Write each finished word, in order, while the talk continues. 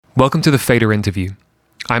Welcome to the Fader interview.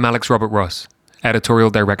 I'm Alex Robert Ross, editorial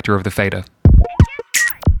director of The Fader.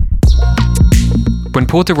 When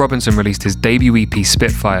Porter Robinson released his debut EP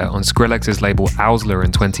Spitfire on Skrillex's label Owsla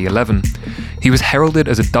in 2011, he was heralded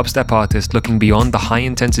as a dubstep artist looking beyond the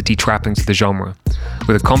high-intensity trappings of the genre,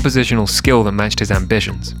 with a compositional skill that matched his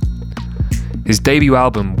ambitions. His debut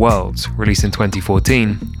album, Worlds, released in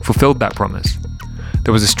 2014, fulfilled that promise.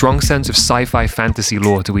 There was a strong sense of sci-fi fantasy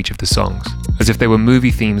lore to each of the songs, as if they were movie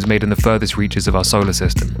themes made in the furthest reaches of our solar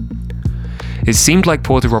system. It seemed like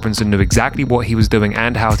Porter Robinson knew exactly what he was doing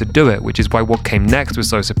and how to do it, which is why what came next was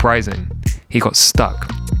so surprising. He got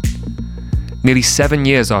stuck. Nearly 7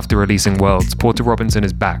 years after releasing Worlds, Porter Robinson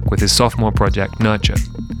is back with his sophomore project, Nurture.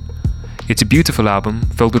 It's a beautiful album,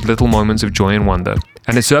 filled with little moments of joy and wonder,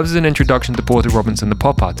 and it serves as an introduction to Porter Robinson, the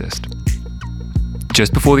pop artist.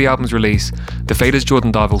 Just before the album's release, The Fader's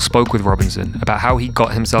Jordan Darville spoke with Robinson about how he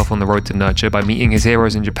got himself on the road to Nurture by meeting his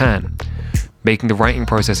heroes in Japan, making the writing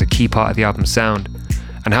process a key part of the album's sound,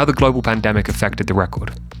 and how the global pandemic affected the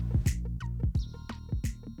record.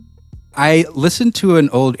 I listened to an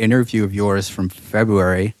old interview of yours from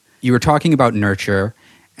February. You were talking about Nurture,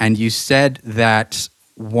 and you said that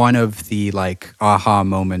one of the aha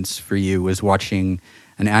moments for you was watching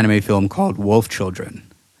an anime film called Wolf Children.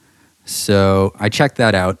 So I checked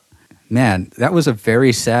that out. Man, that was a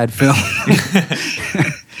very sad film.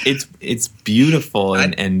 It's beautiful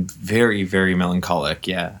and very, very melancholic.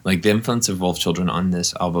 Yeah, like the influence of Wolf Children on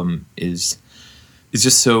this album is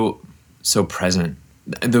just so present.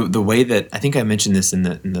 The way that I think I mentioned this in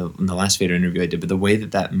the last Fader interview I did, but the way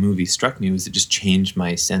that movie struck me was it just changed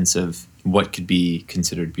my sense of what could be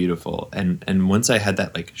considered beautiful. And once I had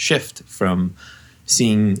that shift from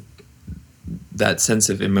seeing that sense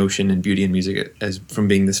of emotion and beauty in music as from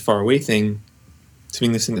being this far away thing to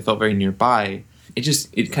being this thing that felt very nearby,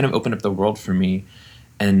 it kind of opened up the world for me.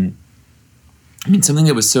 And I mean, something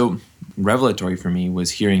that was so revelatory for me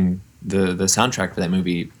was hearing the soundtrack for that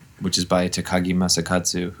movie, which is by Takagi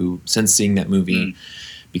Masakatsu, who since seeing that movie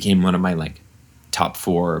became one of my top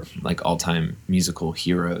 4 all-time musical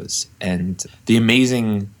heroes. And the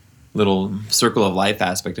amazing little circle of life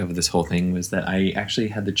aspect of this whole thing was that I actually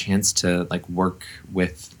had the chance to work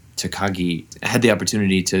with Takagi. I had the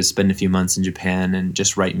opportunity to spend a few months in Japan and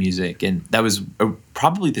just write music, and that was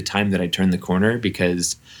probably the time that I turned the corner,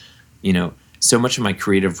 because so much of my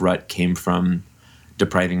creative rut came from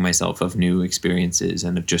depriving myself of new experiences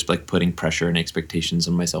and of just putting pressure and expectations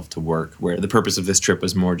on myself to work, where the purpose of this trip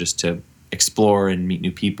was more just to explore and meet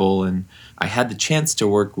new people. And I had the chance to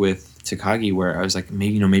work with Takagi, where I was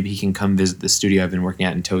maybe he can come visit the studio I've been working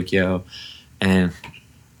at in Tokyo. And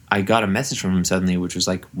I got a message from him suddenly, which was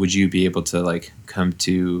would you be able to come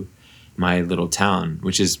to my little town,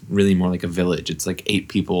 which is really more like a village. It's 8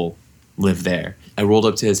 people live there. I rolled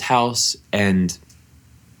up to his house and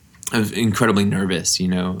I was incredibly nervous.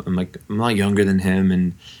 I'm a lot younger than him,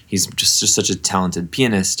 and he's just such a talented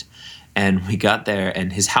pianist. And we got there,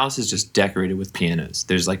 and his house is just decorated with pianos.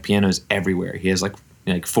 There's pianos everywhere. He has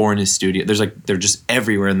 4 in his studio. They're just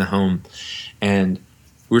everywhere in the home. And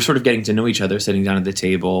we were sort of getting to know each other, sitting down at the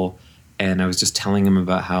table, and I was just telling him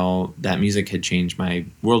about how that music had changed my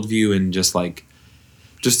worldview, and just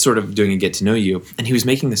sort of doing a get to know you. And he was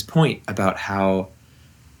making this point about how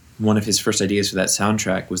one of his first ideas for that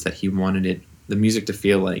soundtrack was that he wanted the music to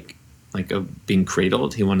feel like being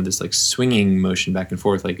cradled. He wanted this swinging motion back and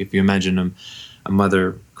forth. If you imagine a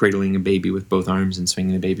mother cradling a baby with both arms and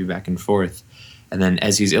swinging the baby back and forth. And then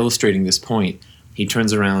as he's illustrating this point, he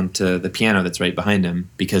turns around to the piano that's right behind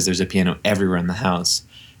him, because there's a piano everywhere in the house,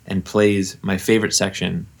 and plays my favorite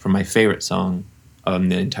section from my favorite song on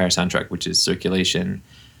the entire soundtrack, which is Circulation,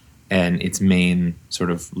 and its main sort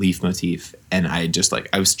of leaf motif. And I just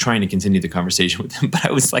I was trying to continue the conversation with him, but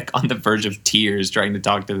I was on the verge of tears trying to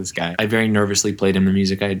talk to this guy. I very nervously played him the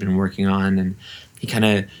music I had been working on, and he kind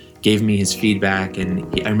of gave me his feedback,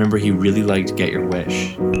 and I remember he really liked Get Your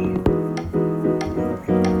Wish.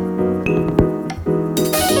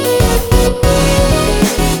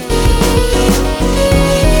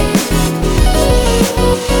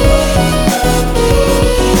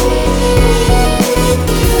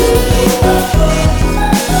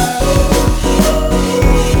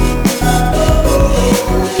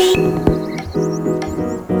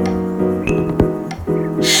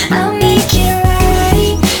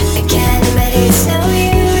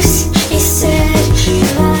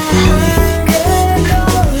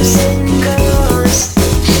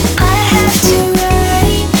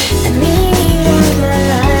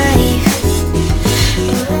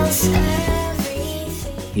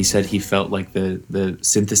 He said he felt like the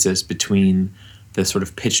synthesis between the sort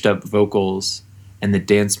of pitched up vocals and the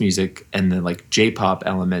dance music and the like J-pop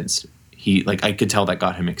elements, he like I could tell that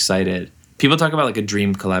got him excited. People talk about like a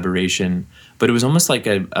dream collaboration, but it was almost like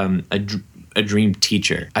a dream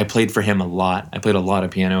teacher. I played for him a lot. I played a lot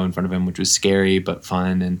of piano in front of him, which was scary but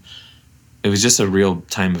fun, and it was just a real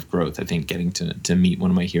time of growth, I think, getting to meet one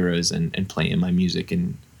of my heroes and play in my music,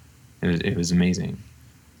 and it was amazing.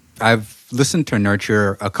 I've listened to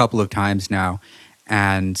Nurture a couple of times now,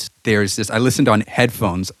 and there's this. I listened on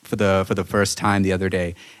headphones for the first time the other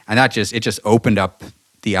day, and it just opened up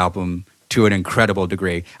the album to an incredible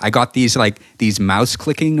degree. I got these mouse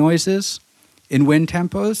clicking noises in Wind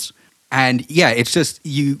Tempos, and yeah, it's just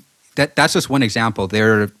that's just one example.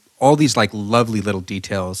 There are all these like lovely little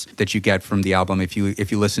details that you get from the album if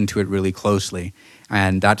you listen to it really closely,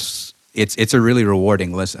 and it's a really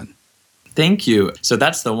rewarding listen. Thank you. So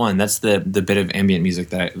that's the one. That's the bit of ambient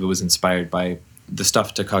music that was inspired by the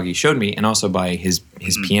stuff Takagi showed me, and also by his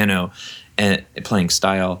piano and playing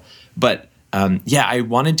style. But I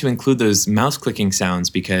wanted to include those mouse clicking sounds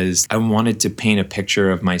because I wanted to paint a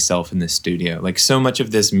picture of myself in the studio. Like, so much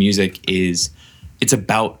of this music it's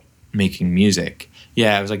about making music.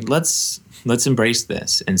 Yeah, I was like, let's embrace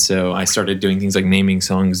this. And so I started doing things like naming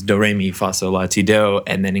songs do, re, mi, fa, sol, la, ti, do,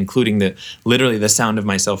 and then including literally the sound of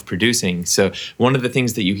myself producing. So one of the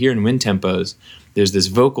things that you hear in Wind Tempos, there's this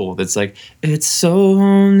vocal that's like, it's so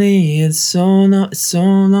lonely, it's so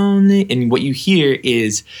lonely. And what you hear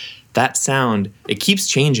is that sound, it keeps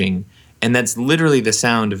changing. And that's literally the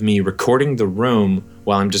sound of me recording the room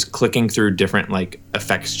while I'm just clicking through different like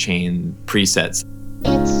effects chain presets.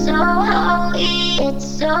 It's so holy,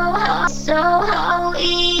 it's so holy,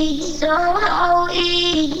 so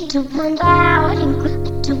holy. To one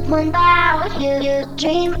about you,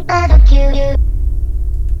 dream of you.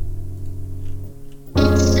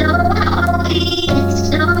 It's so holy, it's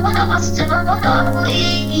so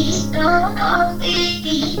holy, so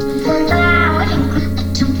holy.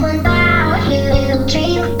 To one about you,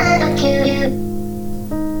 dream of you.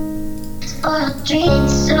 Oh, dream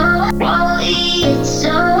so holy, so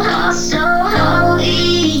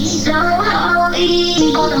holy, so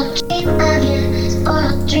holy. Oh, dream of you,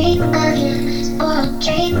 oh, dream of you, oh,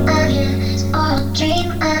 dream of you, oh,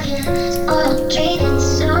 dream of you, oh, dream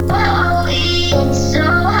so holy, so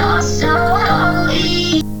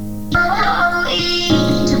holy, so holy.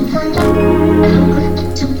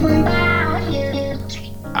 To one about you.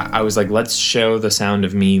 I was like, let's show the sound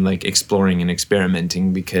of me like exploring and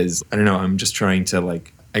experimenting, because I don't know, I'm just trying to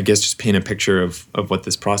like, I guess, just paint a picture of what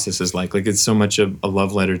this process is like. Like, it's so much a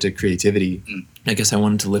love letter to creativity. I guess I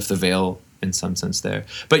wanted to lift the veil in some sense there.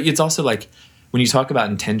 But it's also like, when you talk about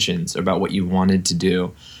intentions, about what you wanted to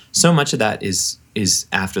do, so much of that is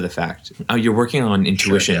after the fact. You're working on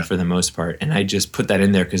intuition for the most part, and I just put that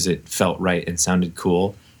in there because it felt right and sounded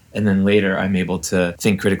cool. And then later I'm able to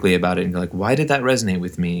think critically about it and go like, why did that resonate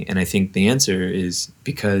with me? And I think the answer is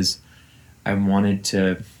because I wanted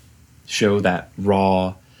to show that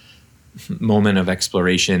raw moment of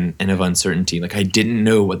exploration and of uncertainty. Like, I didn't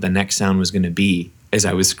know what the next sound was going to be as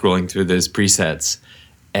I was scrolling through those presets.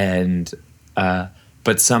 And,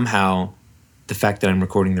 but somehow the fact that I'm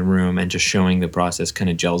recording the room and just showing the process kind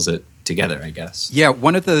of gels it together, I guess. Yeah,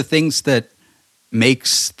 one of the things that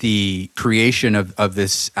makes the creation of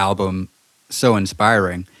this album so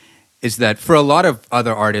inspiring is that for a lot of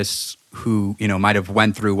other artists who, you know, might have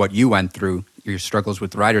went through what you went through, your struggles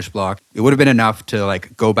with writer's block, it would have been enough to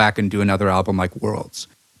like go back and do another album like Worlds.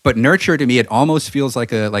 But Nurture, to me, it almost feels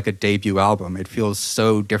like a debut album. It feels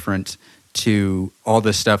so different to all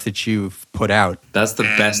the stuff that you've put out. That's the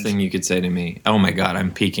best thing you could say to me. Oh my God,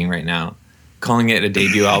 I'm peaking right now. Calling it a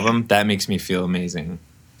debut album, that makes me feel amazing.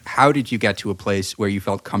 How did you get to a place where you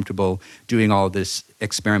felt comfortable doing all this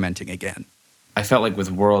experimenting again? I felt like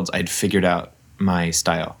with Worlds, I'd figured out my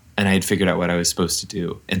style and I had figured out what I was supposed to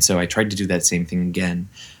do. And so I tried to do that same thing again.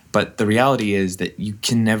 But the reality is that you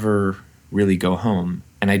can never really go home.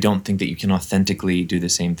 And I don't think that you can authentically do the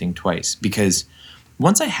same thing twice, because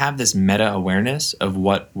once I have this meta awareness of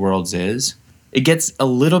what Worlds is, it gets a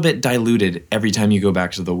little bit diluted every time you go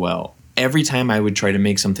back to the well. Every time I would try to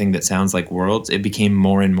make something that sounds like Worlds, it became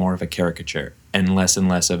more and more of a caricature and less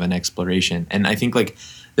of an exploration. And I think like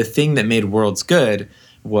the thing that made Worlds good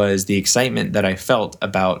was the excitement that I felt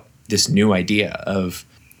about this new idea of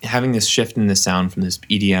having this shift in the sound from this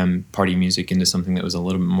EDM party music into something that was a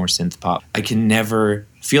little bit more synth pop. I can never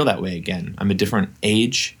feel that way again. I'm a different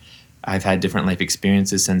age. I've had different life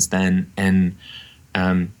experiences since then. And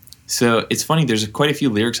so it's funny, there's quite a few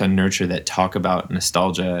lyrics on Nurture that talk about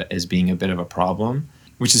nostalgia as being a bit of a problem,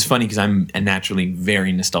 which is funny because I'm a naturally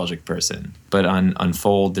very nostalgic person. But on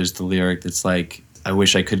Unfold, there's the lyric that's like, I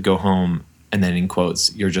wish I could go home and then in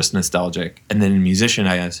quotes, you're just nostalgic. And then in musician,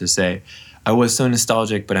 I have to say, I was so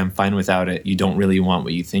nostalgic, but I'm fine without it. You don't really want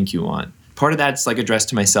what you think you want. Part of that's like addressed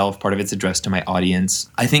to myself. Part of it's addressed to my audience.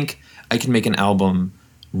 I think I can make an album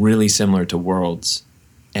really similar to Worlds.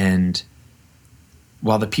 And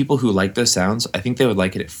while the people who like those sounds, I think they would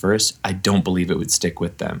like it at first, I don't believe it would stick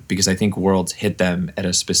with them, because I think Worlds hit them at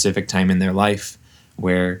a specific time in their life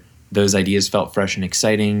where those ideas felt fresh and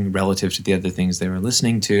exciting relative to the other things they were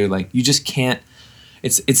listening to. Like, you just can't,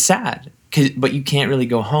 it's sad, but you can't really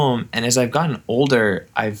go home. And as I've gotten older,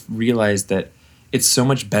 I've realized that it's so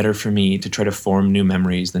much better for me to try to form new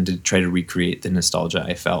memories than to try to recreate the nostalgia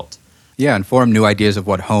I felt. Yeah, and form new ideas of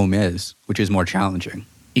what home is, which is more challenging.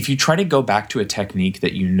 If you try to go back to a technique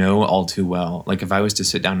that you know all too well, like if I was to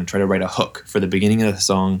sit down and try to write a hook for the beginning of the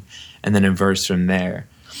song and then a verse from there,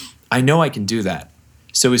 I know I can do that.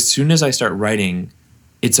 So as soon as I start writing,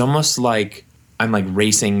 it's almost like I'm like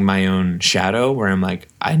racing my own shadow, where I'm like,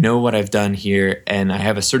 I know what I've done here and I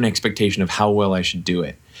have a certain expectation of how well I should do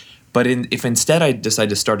it. But if instead I decide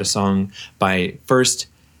to start a song by first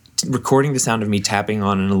recording the sound of me tapping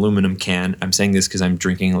on an aluminum can, I'm saying this because I'm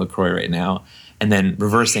drinking a LaCroix right now, and then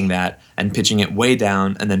reversing that and pitching it way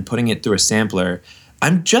down and then putting it through a sampler,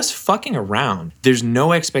 I'm just fucking around. There's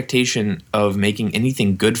no expectation of making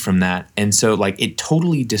anything good from that. And so like it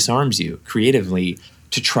totally disarms you creatively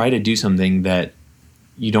to try to do something that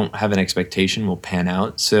you don't have an expectation will pan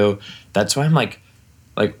out. So that's why I'm like,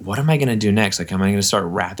 what am I going to do next? Like, am I going to start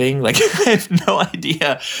rapping? Like, I have no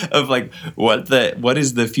idea of like what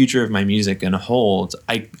is the future of my music going to hold.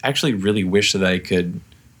 I actually really wish that I could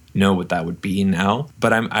know what that would be now.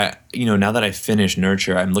 But I now that I've finished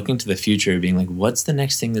Nurture, I'm looking to the future being like, what's the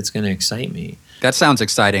next thing that's going to excite me? That sounds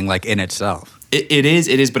exciting, like in itself. It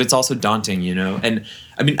is, but it's also daunting, And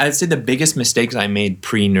I mean, I'd say the biggest mistakes I made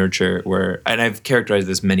pre-Nurture were, and I've characterized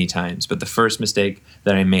this many times, but the first mistake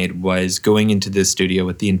that I made was going into this studio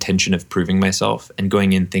with the intention of proving myself and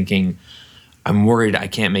going in thinking, I'm worried I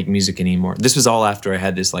can't make music anymore. This was all after I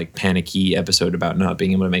had this like panicky episode about not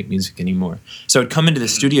being able to make music anymore. So I'd come into the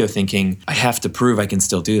studio thinking, I have to prove I can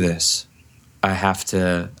still do this. I have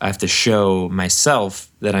to show myself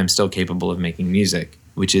that I'm still capable of making music,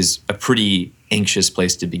 which is a pretty anxious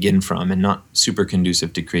place to begin from and not super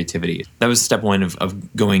conducive to creativity. That was step one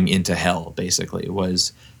of going into hell, basically,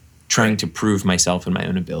 was trying to prove myself and my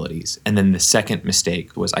own abilities. And then the second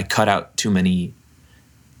mistake was I cut out too many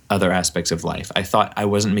other aspects of life. I thought I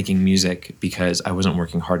wasn't making music because I wasn't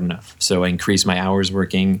working hard enough. So I increased my hours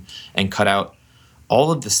working and cut out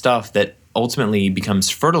all of the stuff that ultimately becomes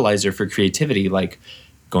fertilizer for creativity, like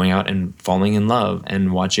going out and falling in love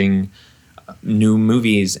and watching new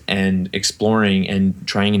movies and exploring and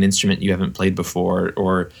trying an instrument you haven't played before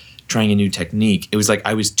or trying a new technique. It was like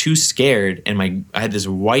I was too scared and I had this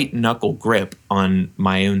white knuckle grip on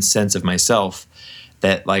my own sense of myself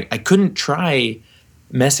that like I couldn't try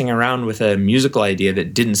messing around with a musical idea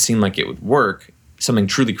that didn't seem like it would work, something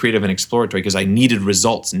truly creative and exploratory, because I needed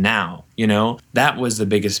results now, That was the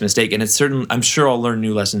biggest mistake. And it's certain, I'm sure I'll learn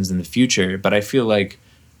new lessons in the future, but I feel like,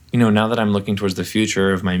 now that I'm looking towards the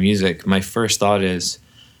future of my music, my first thought is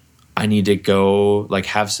I need to go like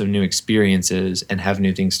have some new experiences and have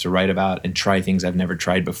new things to write about and try things I've never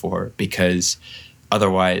tried before, because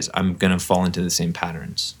otherwise I'm going to fall into the same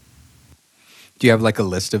patterns. Do you have like a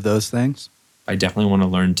list of those things? I definitely want to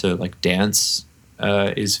learn to like dance.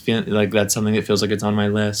 That's something that feels like it's on my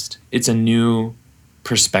list. It's a new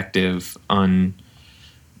perspective on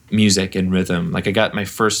music and rhythm. Like I got my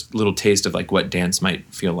first little taste of like what dance might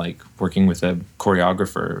feel like working with a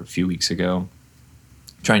choreographer a few weeks ago,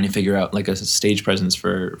 trying to figure out like a stage presence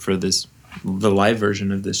for the live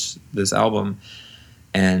version of this album.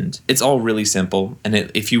 And it's all really simple. And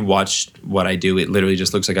if you watch what I do, it literally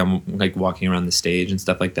just looks like I'm like walking around the stage and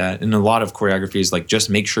stuff like that. And a lot of choreography is like, just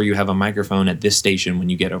make sure you have a microphone at this station when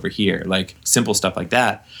you get over here, like simple stuff like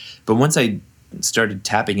that. But once I started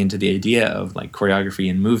tapping into the idea of like choreography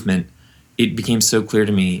and movement, it became so clear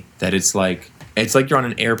to me that it's like you're on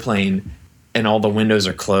an airplane and all the windows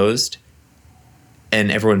are closed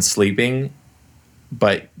and everyone's sleeping,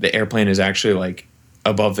 but the airplane is actually like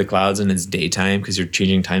above the clouds and it's daytime because you're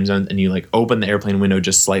changing time zones, and you like open the airplane window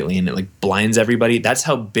just slightly and it like blinds everybody. That's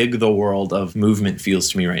how big the world of movement feels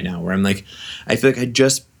to me right now, where I'm like, I feel like I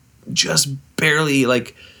just barely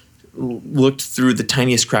like looked through the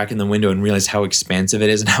tiniest crack in the window and realized how expansive it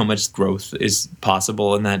is and how much growth is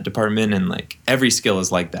possible in that department. And like every skill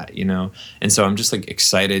is like that, And so I'm just like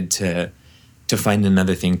excited to to find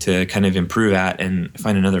another thing to kind of improve at and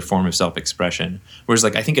find another form of self-expression. Whereas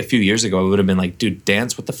like I think a few years ago I would have been like, dude,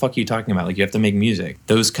 dance, what the fuck are you talking about? Like you have to make music.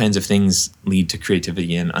 Those kinds of things lead to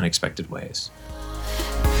creativity in unexpected ways.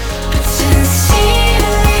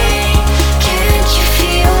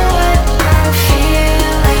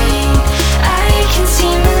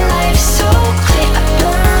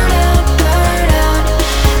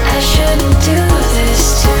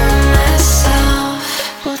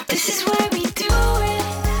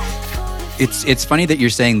 It's funny that you're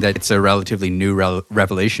saying that it's a relatively new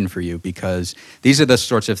revelation for you, because these are the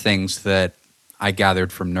sorts of things that I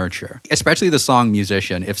gathered from Nurture, especially the song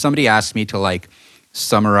Musician. If somebody asked me to like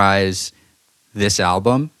summarize this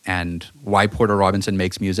album and why Porter Robinson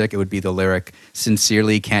makes music, it would be the lyric,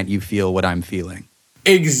 "Sincerely, can't you feel what I'm feeling?"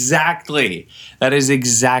 Exactly. That is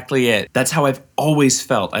exactly it. That's how I've always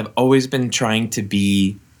felt. I've always been trying to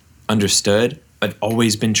be understood. I've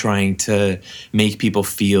always been trying to make people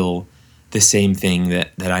feel the same thing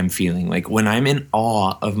that I'm feeling. Like when I'm in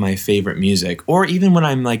awe of my favorite music, or even when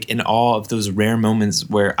I'm like in awe of those rare moments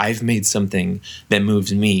where I've made something that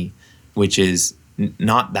moves me, which is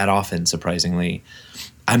not that often, surprisingly,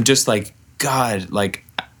 I'm just like, God, like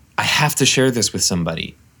I have to share this with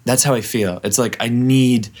somebody. That's how I feel. It's like I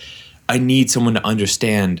need someone to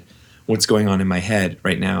understand what's going on in my head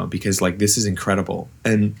right now, because like this is incredible.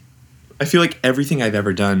 And I feel like everything I've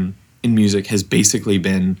ever done in music has basically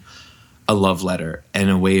been a love letter and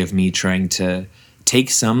a way of me trying to take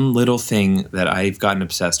some little thing that I've gotten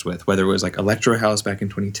obsessed with, whether it was like electro house back in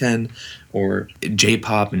 2010 or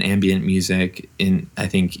J-pop and ambient music. I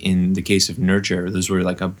think in the case of Nurture, those were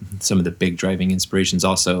like some of the big driving inspirations.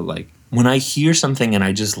 Also, like when I hear something and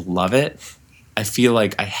I just love it, I feel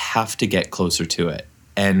like I have to get closer to it.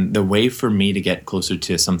 And the way for me to get closer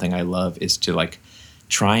to something I love is to like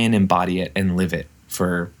try and embody it and live it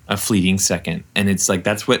for a fleeting second. And it's like,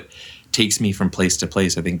 that's what takes me from place to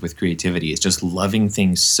place, I think, with creativity. It's just loving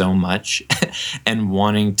things so much and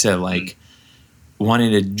wanting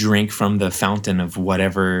to drink from the fountain of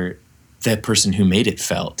whatever that person who made it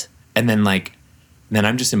felt. And then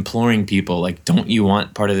I'm just imploring people, like, don't you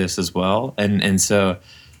want part of this as well? And so,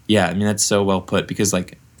 yeah, I mean, that's so well put, because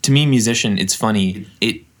like, to me, Musician, it's funny.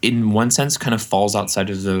 It, in one sense, kind of falls outside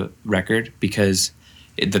of the record because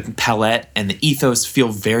the palette and the ethos feel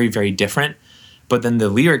very, very different. But then the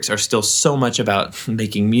lyrics are still so much about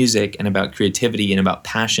making music and about creativity and about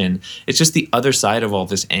passion. It's just the other side of all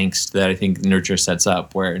this angst that I think Nurture sets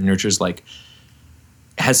up, where Nurture's like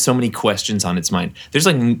has so many questions on its mind. There's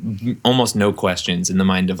like almost no questions in the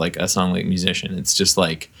mind of like a song like Musician. It's just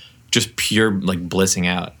pure like blissing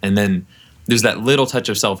out. And then there's that little touch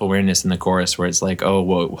of self-awareness in the chorus where it's like, oh,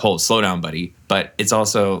 whoa, slow down, buddy. But it's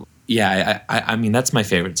also, yeah, I mean, that's my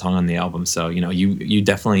favorite song on the album. So, you know, you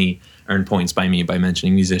definitely earn points by me by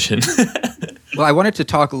mentioning Musician. Well, I wanted to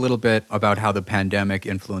talk a little bit about how the pandemic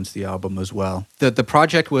influenced the album as well. The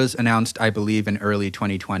project was announced, I believe, in early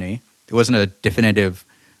 2020. There wasn't a definitive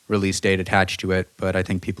release date attached to it, but I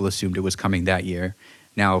think people assumed it was coming that year.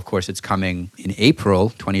 Now, of course, it's coming in April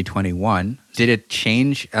 2021. Did it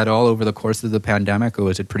change at all over the course of the pandemic, or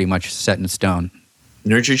was it pretty much set in stone?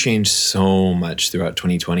 Nurture changed so much throughout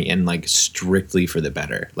 2020, and like strictly for the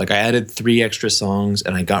better. Like I added 3 extra songs,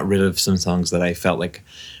 and I got rid of some songs that I felt like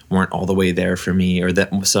weren't all the way there for me, or that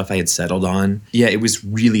stuff I had settled on. Yeah, it was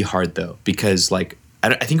really hard though, because like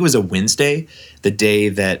I think it was a Wednesday, the day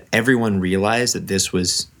that everyone realized that this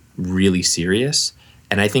was really serious.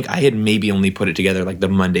 And I think I had maybe only put it together like the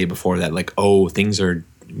Monday before that, like, oh, things are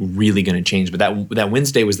really going to change. But that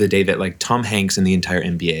Wednesday was the day that like Tom Hanks and the entire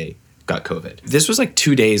NBA got COVID. This was like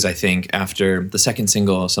 2 days, I think, after the second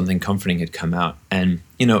single, Something Comforting, had come out. And,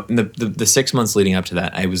 you know, in the 6 months leading up to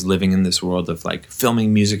that, I was living in this world of like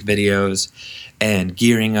filming music videos and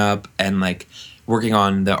gearing up and like working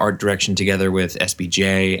on the art direction together with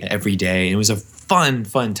SBJ every day. And it was a fun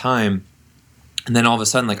time. And then all of a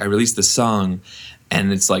sudden, like I released the song,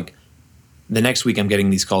 and it's like the next week I'm getting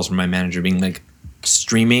these calls from my manager being like,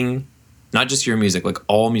 streaming, not just your music, like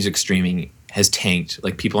all music streaming has tanked.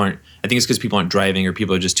 Like I think it's because people aren't driving or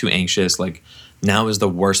people are just too anxious. Like now is the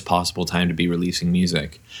worst possible time to be releasing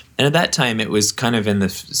music. And at that time it was kind of in the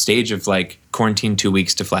stage of like quarantine 2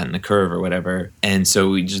 weeks to flatten the curve or whatever. And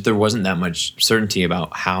so there wasn't that much certainty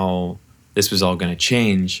about how this was all going to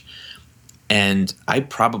change. And I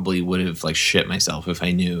probably would have like shit myself if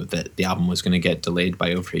I knew that the album was going to get delayed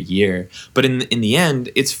by over a year. But in the end,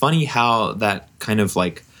 it's funny how that kind of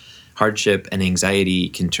like hardship and anxiety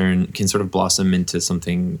can sort of blossom into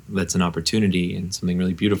something that's an opportunity and something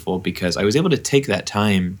really beautiful, because I was able to take that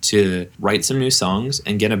time to write some new songs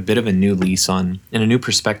and get a bit of a new lease on and a new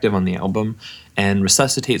perspective on the album, and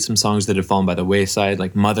resuscitate some songs that had fallen by the wayside.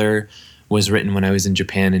 Like Mother was written when I was in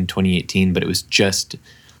Japan in 2018, but it was just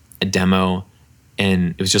a demo,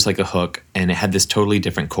 and it was just like a hook, and it had this totally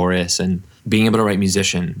different chorus. And being able to write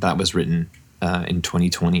Musician, that was written in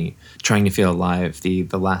 2020. Trying to Feel Alive, the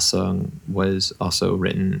last song, was also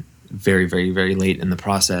written very, very, very late in the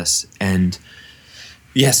process. And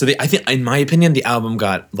yeah, so I think, in my opinion, the album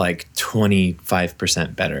got like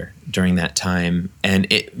 25% better during that time. And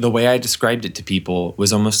the way I described it to people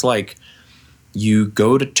was almost like you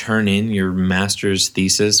go to turn in your master's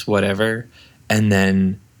thesis, whatever, and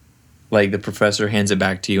then like the professor hands it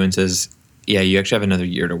back to you and says, yeah, you actually have another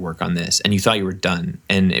year to work on this. And you thought you were done.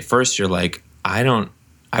 And at first you're like,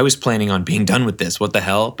 I was planning on being done with this. What the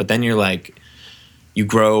hell? But then you're like, you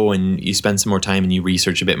grow and you spend some more time and you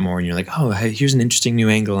research a bit more, and you're like, oh, here's an interesting new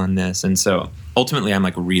angle on this. And so ultimately I'm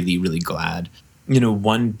like really, really glad. You know,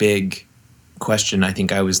 one big question I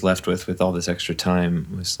think I was left with all this extra time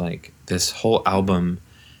was like, this whole album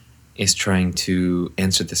is trying to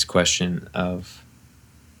answer this question of,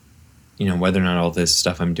 you know, whether or not all this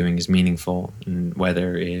stuff I'm doing is meaningful, and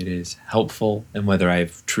whether it is helpful, and whether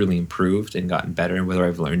I've truly improved and gotten better, and whether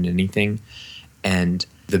I've learned anything. And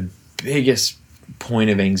the biggest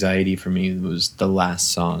point of anxiety for me was the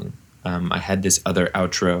last song. I had this other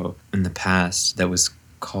outro in the past that was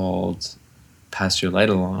called Pass Your Light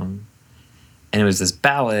Along, and it was this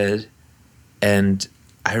ballad, and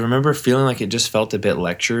I remember feeling like it just felt a bit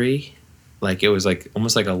lectury. Like it was like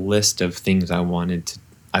almost like a list of things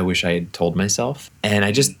I wish I had told myself. And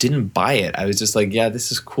I just didn't buy it. I was just like, yeah,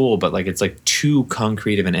 this is cool, but like it's like too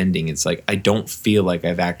concrete of an ending. It's like I don't feel like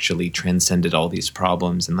I've actually transcended all these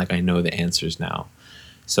problems and like I know the answers now.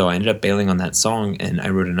 So I ended up bailing on that song, and I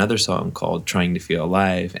wrote another song called Trying to Feel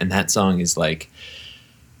Alive. And that song is like,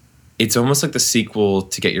 it's almost like the sequel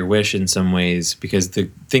to Get Your Wish in some ways, because the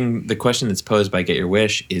question that's posed by Get Your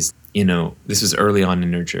Wish is, you know, this is early on in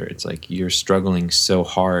Nurture. It's like, you're struggling so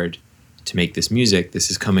hard to make this music. This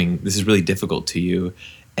is really difficult to you.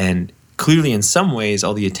 And clearly in some ways,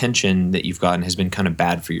 all the attention that you've gotten has been kind of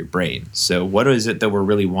bad for your brain. So what is it that we're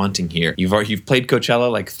really wanting here? You've played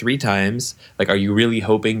Coachella like 3 times. Like, are you really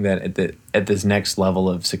hoping that at this next level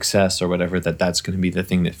of success or whatever, that's going to be the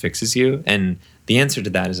thing that fixes you? And the answer to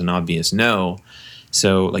that is an obvious no.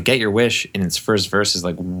 So like Get Your Wish in its first verse is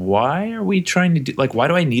like, why are we trying to do, like, why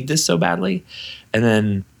do I need this so badly? And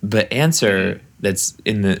then the answer that's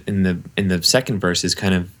in the second verse is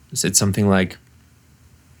kind of, it's something like,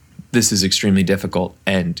 this is extremely difficult,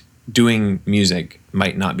 and doing music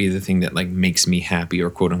might not be the thing that like makes me happy or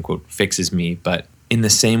quote unquote fixes me. But in the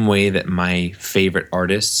same way that my favorite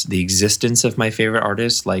artists, the existence of my favorite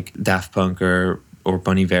artists like Daft Punk or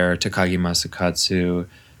Bon Iver, Takagi Masakatsu,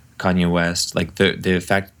 Kanye West, like the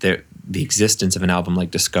fact that the existence of an album like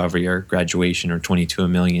Discovery or Graduation or 22 A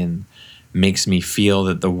Million makes me feel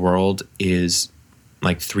that the world is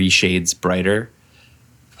like 3 shades brighter.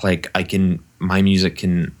 Like my music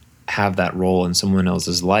can have that role in someone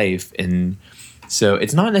else's life. And so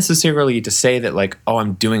it's not necessarily to say that like, oh,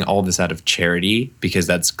 I'm doing all this out of charity, because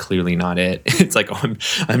that's clearly not it. It's like, oh,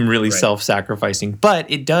 I'm really right. Self-sacrificing, but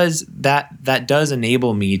it does that does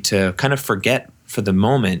enable me to kind of forget for the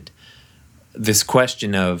moment this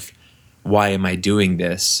question of why am I doing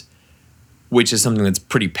this, which is something that's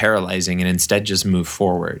pretty paralyzing, and instead just move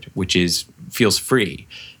forward, which feels free.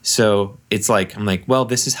 So it's like, I'm like, well,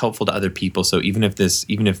 this is helpful to other people. So even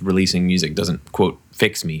if releasing music doesn't quote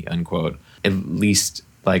fix me unquote, at least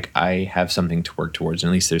like I have something to work towards, and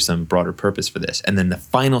at least there's some broader purpose for this. And then the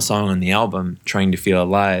final song on the album, Trying to Feel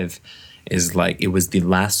Alive, is like, it was the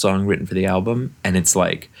last song written for the album. And it's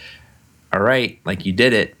like, all right, like you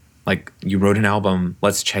did it. Like you wrote an album.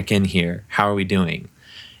 Let's check in here. How are we doing?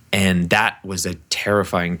 And that was a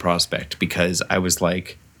terrifying prospect, because I was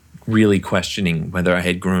like really questioning whether I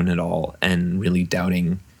had grown at all and really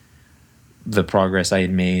doubting the progress I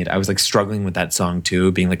had made. I was like struggling with that song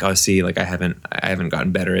too, being like, oh, see, like I haven't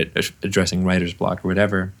gotten better at addressing writer's block or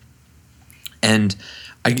whatever. And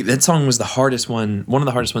that song was one of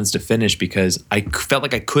the hardest ones to finish, because I felt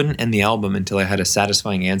like I couldn't end the album until I had a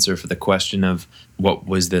satisfying answer for the question of what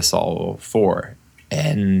was this all for?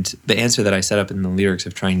 And the answer that I set up in the lyrics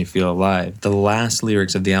of Trying to Feel Alive, the last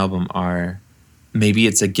lyrics of the album are, maybe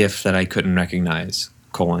it's a gift that I couldn't recognize,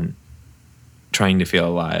 trying to feel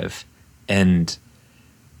alive. And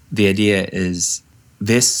the idea is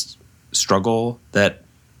this struggle that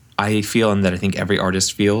I feel, and that I think every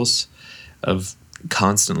artist feels, of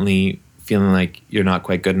constantly feeling like you're not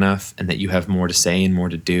quite good enough and that you have more to say and more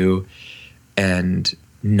to do, and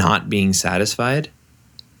not being satisfied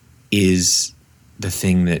is the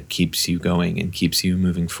thing that keeps you going and keeps you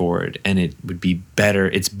moving forward. And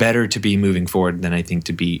it's better to be moving forward than I think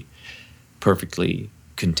to be perfectly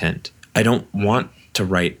content. I don't want to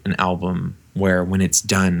write an album where when it's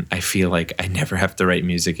done, I feel like I never have to write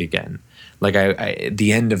music again. Like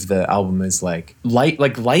the end of the album is like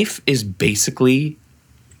life is basically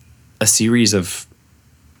a series of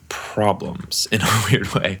problems in a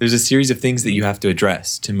weird way. There's a series of things that you have to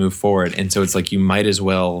address to move forward. And so it's like you might as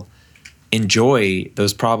well enjoy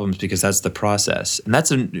those problems because that's the process. And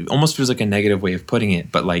that's almost feels like a negative way of putting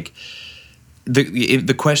it. But like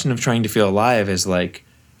the question of trying to feel alive is like,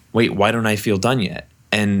 wait, why don't I feel done yet?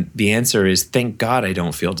 And the answer is, thank God I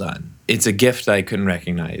don't feel done. It's a gift I couldn't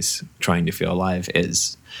recognize trying to feel alive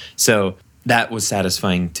is. So that was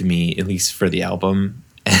satisfying to me, at least for the album.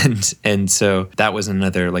 And so that was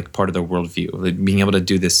another like part of the worldview, like being able to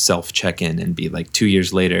do this self check-in and be like 2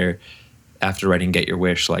 years later after writing Get Your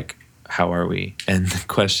Wish, like, how are we? And the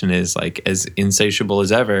question is like as insatiable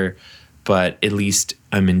as ever, but at least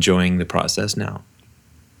I'm enjoying the process now.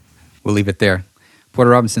 We'll leave it there.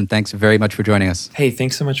 Porter Robinson, thanks very much for joining us. Hey,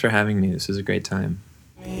 thanks so much for having me. This was a great time.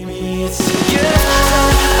 Maybe it's a gift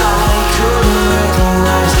that I couldn't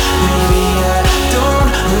recognize. Maybe I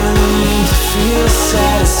don't really need to feel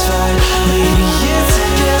satisfied. Maybe it's a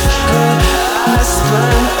gift that I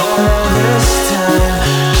spent all this time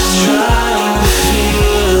just trying to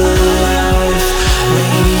feel alive.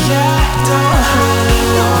 Maybe I don't really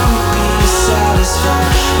want to be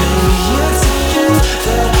satisfied. Maybe it's a gift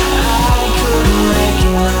that I couldn't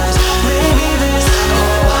recognize. Maybe this was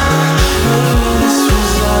all.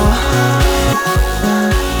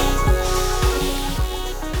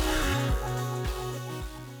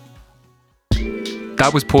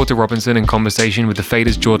 That was Porter Robinson in conversation with the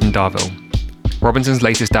Faders' Jordan Darville. Robinson's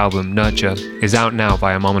latest album, Nurture, is out now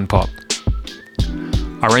via Mom and Pop.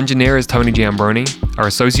 Our engineer is Tony Giambroni. Our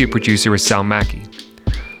associate producer is Sal Mackey.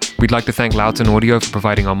 We'd like to thank Loughton Audio for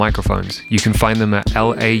providing our microphones. You can find them at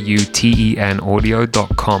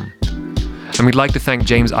lautenaudio.com. And we'd like to thank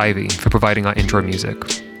James Ivey for providing our intro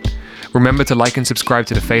music. Remember to like and subscribe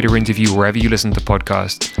to The Fader Interview wherever you listen to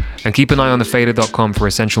podcasts, and keep an eye on thefader.com for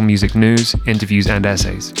essential music news, interviews, and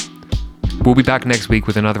essays. We'll be back next week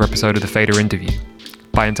with another episode of The Fader Interview.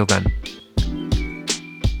 Bye until then.